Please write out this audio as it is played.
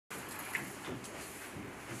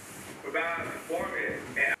provide performance.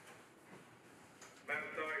 And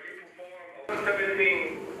you perform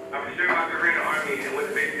 17. I'm sure my career in the Army and with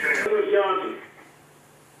the basic training.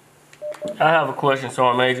 I have a question,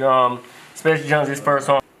 Sergeant Major. Special Jones is first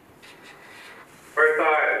on. First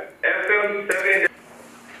side, FM 7.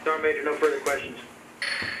 Sergeant Major, no further questions.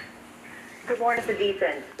 Good morning to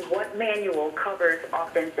defense. What manual covers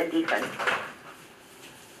offense and defense?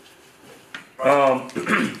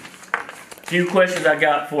 Few questions I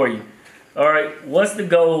got for you. All right, what's the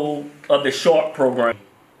goal of the SHARP program?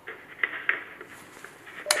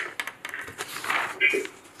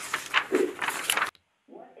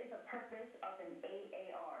 What is the purpose of an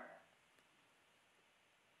AAR?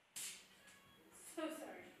 So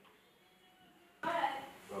sorry.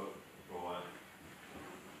 Go on.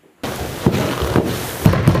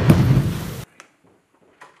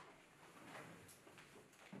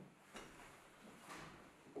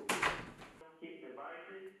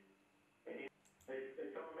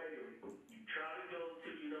 You try to go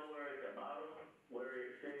till you know where at the bottom, where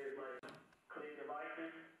it says like clean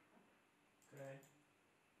devices. Okay.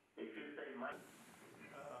 It should say mic.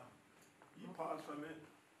 You pause for a minute.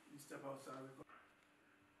 You step outside.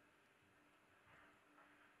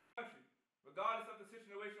 Regardless of the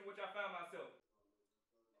situation in which I found myself.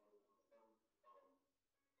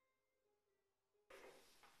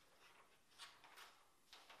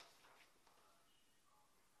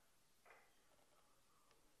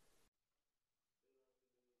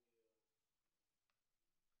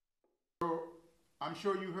 I'm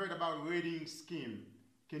sure you heard about rating scheme.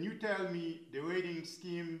 Can you tell me the rating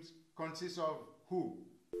schemes consist of who?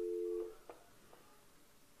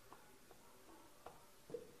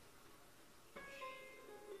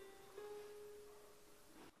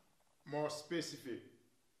 More specific.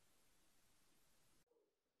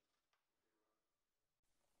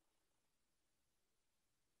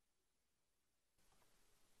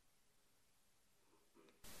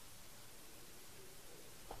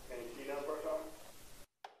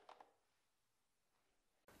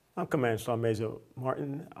 I'm Command Sergeant Major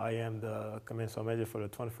Martin. I am the Command Sergeant Major for the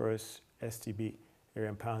 21st STB here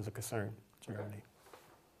in Panzer Kaserne, Germany.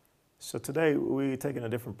 So today we're taking a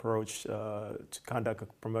different approach to conduct a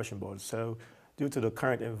promotion board. So due to the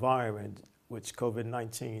current environment, which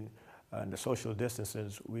COVID-19 and the social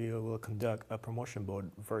distances, we will conduct a promotion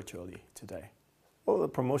board virtually today. Well, the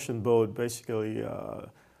promotion board basically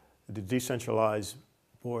the decentralized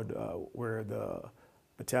board where the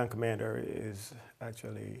battalion commander is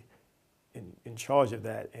actually in charge of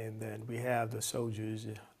that, and then we have the soldiers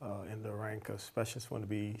in the rank of specialists want to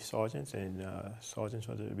be sergeants, and sergeants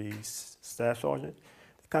want to be staff sergeant.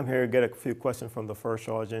 They come here and get a few questions from the first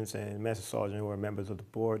sergeants and master sergeant who are members of the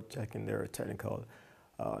board, checking their technical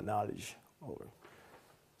knowledge over.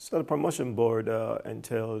 So the promotion board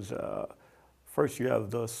entails first you have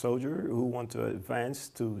the soldier who want to advance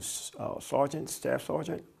to sergeant, staff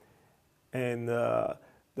sergeant, and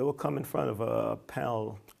they will come in front of a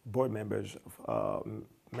panel board members,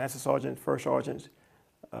 master sergeant, first sergeants,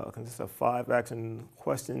 consists of 5 asking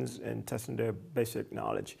questions and testing their basic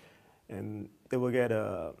knowledge. And they will get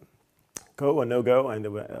a go or no go, and they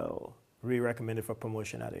will be recommended for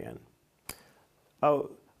promotion at the end.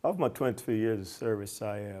 Of my 23 years of service,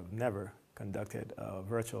 I have never conducted a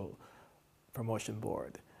virtual promotion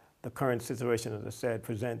board. The current situation, as I said,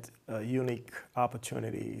 presents a unique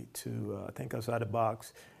opportunity to think outside the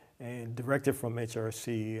box, and directive from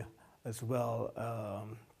HRC as well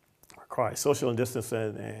requires social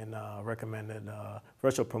distancing and recommended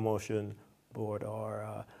virtual promotion board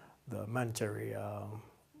or the mandatory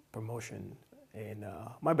promotion. And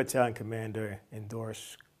my battalion commander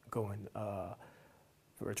endorsed going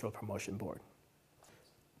virtual promotion board.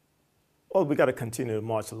 Well, we got to continue to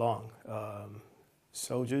march along.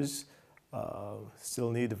 Soldiers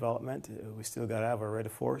still need development. We still got to have a ready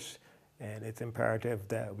force, and it's imperative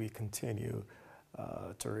that we continue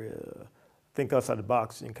to think outside the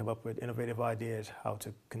box and come up with innovative ideas how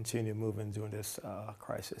to continue moving during this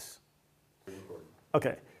crisis.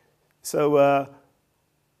 Okay, so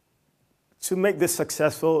to make this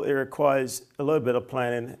successful, it requires a little bit of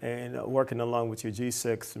planning and working along with your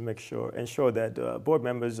G6 to ensure that board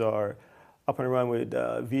members are up and running with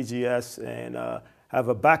VGS and have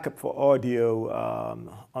a backup for audio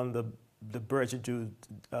on the bridge to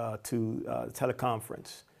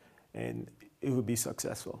teleconference, and it would be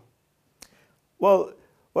successful. Well,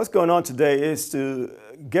 what's going on today is to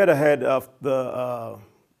get ahead of the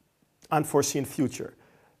unforeseen future,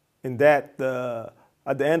 in that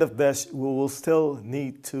at the end of this, we will still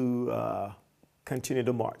need to continue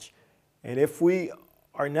to march. And if we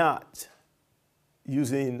are not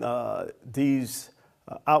using these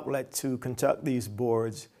outlet to conduct these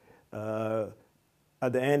boards.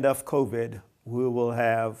 At the end of COVID, we will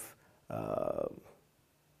have a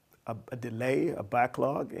delay, a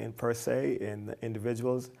backlog in per se in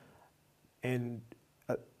individuals. And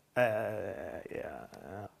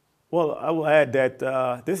well, I will add that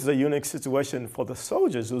this is a unique situation for the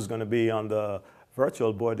soldiers who's going to be on the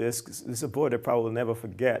virtual board. This is a board they probably will never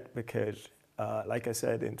forget because, like I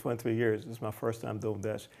said, in 23 years, this is my first time doing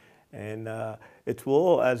this. And it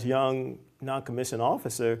will, as young non-commissioned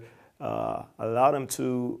officer, allow them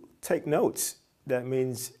to take notes. That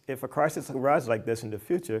means if a crisis arises like this in the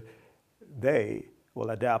future, they will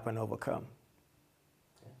adapt and overcome.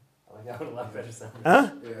 I like that one a lot better. Huh?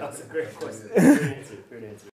 That's a great question. Great answer. Great answer.